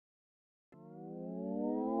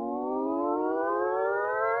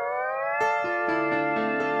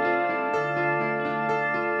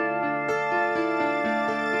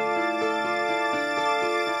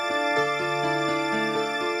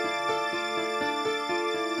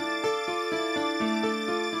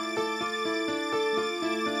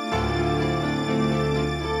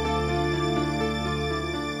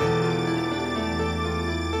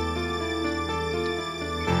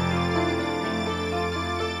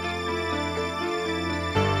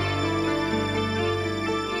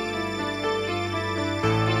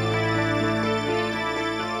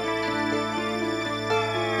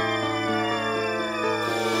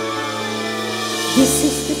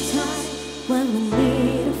time you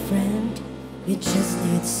need a friend, you just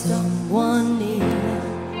need someone near.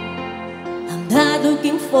 I'm not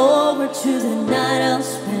looking forward to the night I'll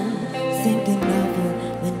spend thinking of you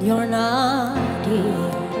when you're not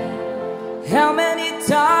here. How many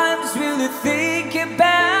times will you think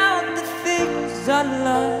about the things I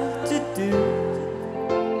love to do?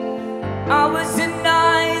 I was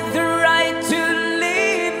denied the right to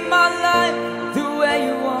live my life the way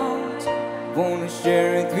you want. Wanna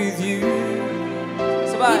share it with you.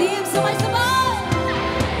 Somebody.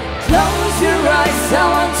 Close your eyes, I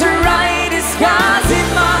want to write the skies in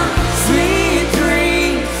my sweet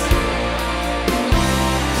dreams.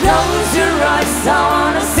 Close your eyes, I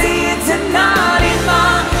wanna see it tonight in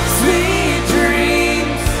my sweet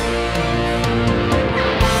dreams.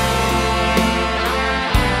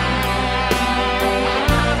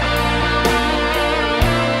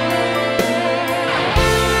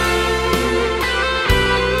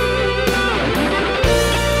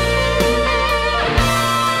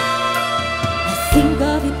 I think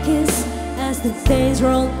of your kiss as the days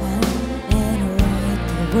roll by, and I write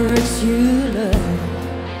the words you love.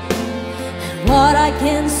 What I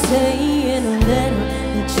can say in a letter,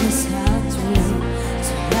 you just have to wait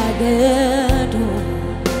till I get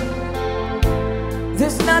home.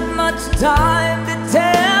 There's not much time to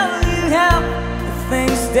tell you half the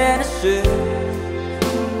things that I should.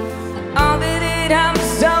 All of it, I'm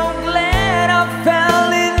so glad I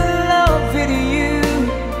fell in love with you.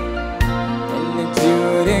 And to do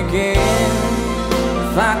it again,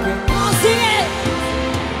 if I could. I'll sing it!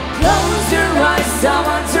 Close your eyes, I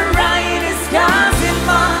want to write the skies in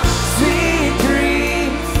my sweet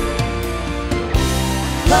dreams.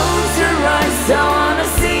 Close your eyes, I wanna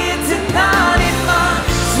see it tonight in my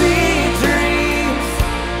sweet dreams.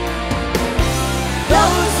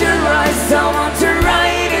 Close your eyes, I want to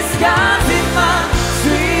write the skies in my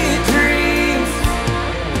sweet dreams.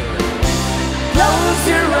 Close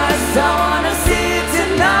your eyes, I wanna see it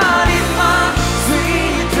tonight in my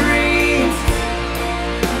sweet dreams.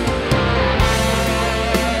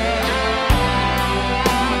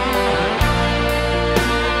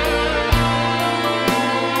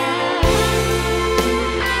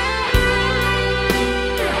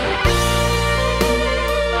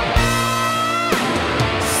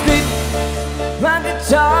 Like a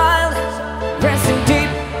child, pressing deep.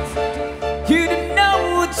 You didn't know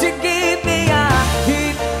what you gave me. I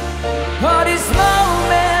keep all this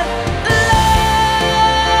moment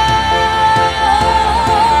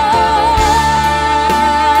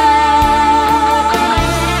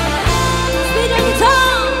Speed every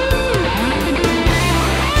time!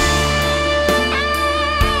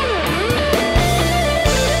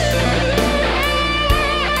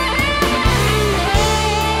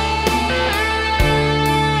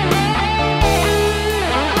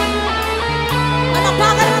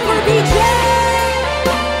 Anapakan naman for DJ!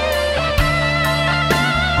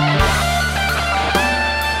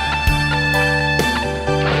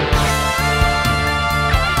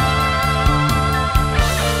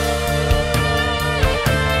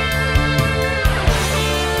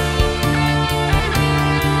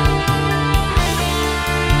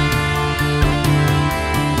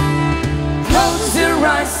 close your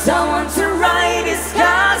eyes, I want to write the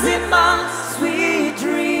skies in my sweet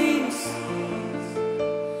dreams.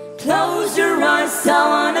 Close your eyes, I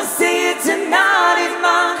wanna see it tonight in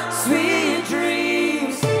my sweet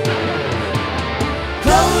dreams.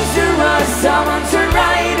 Close your eyes, I want to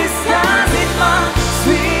write the skies in my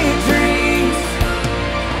sweet dreams.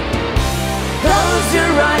 Close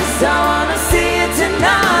your eyes, I wanna see it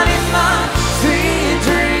tonight in my sweet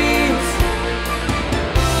dreams.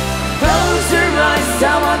 Close your eyes,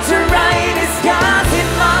 I want to write the skies in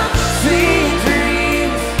my sweet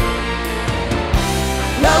dreams.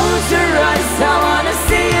 Close your eyes, I wanna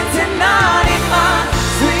see it tonight in my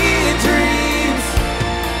sweet dreams.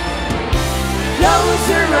 Close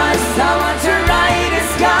your eyes, I want to write the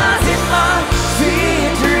skies in my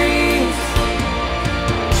sweet dreams.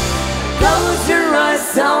 Close your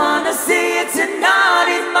eyes, I wanna see it tonight.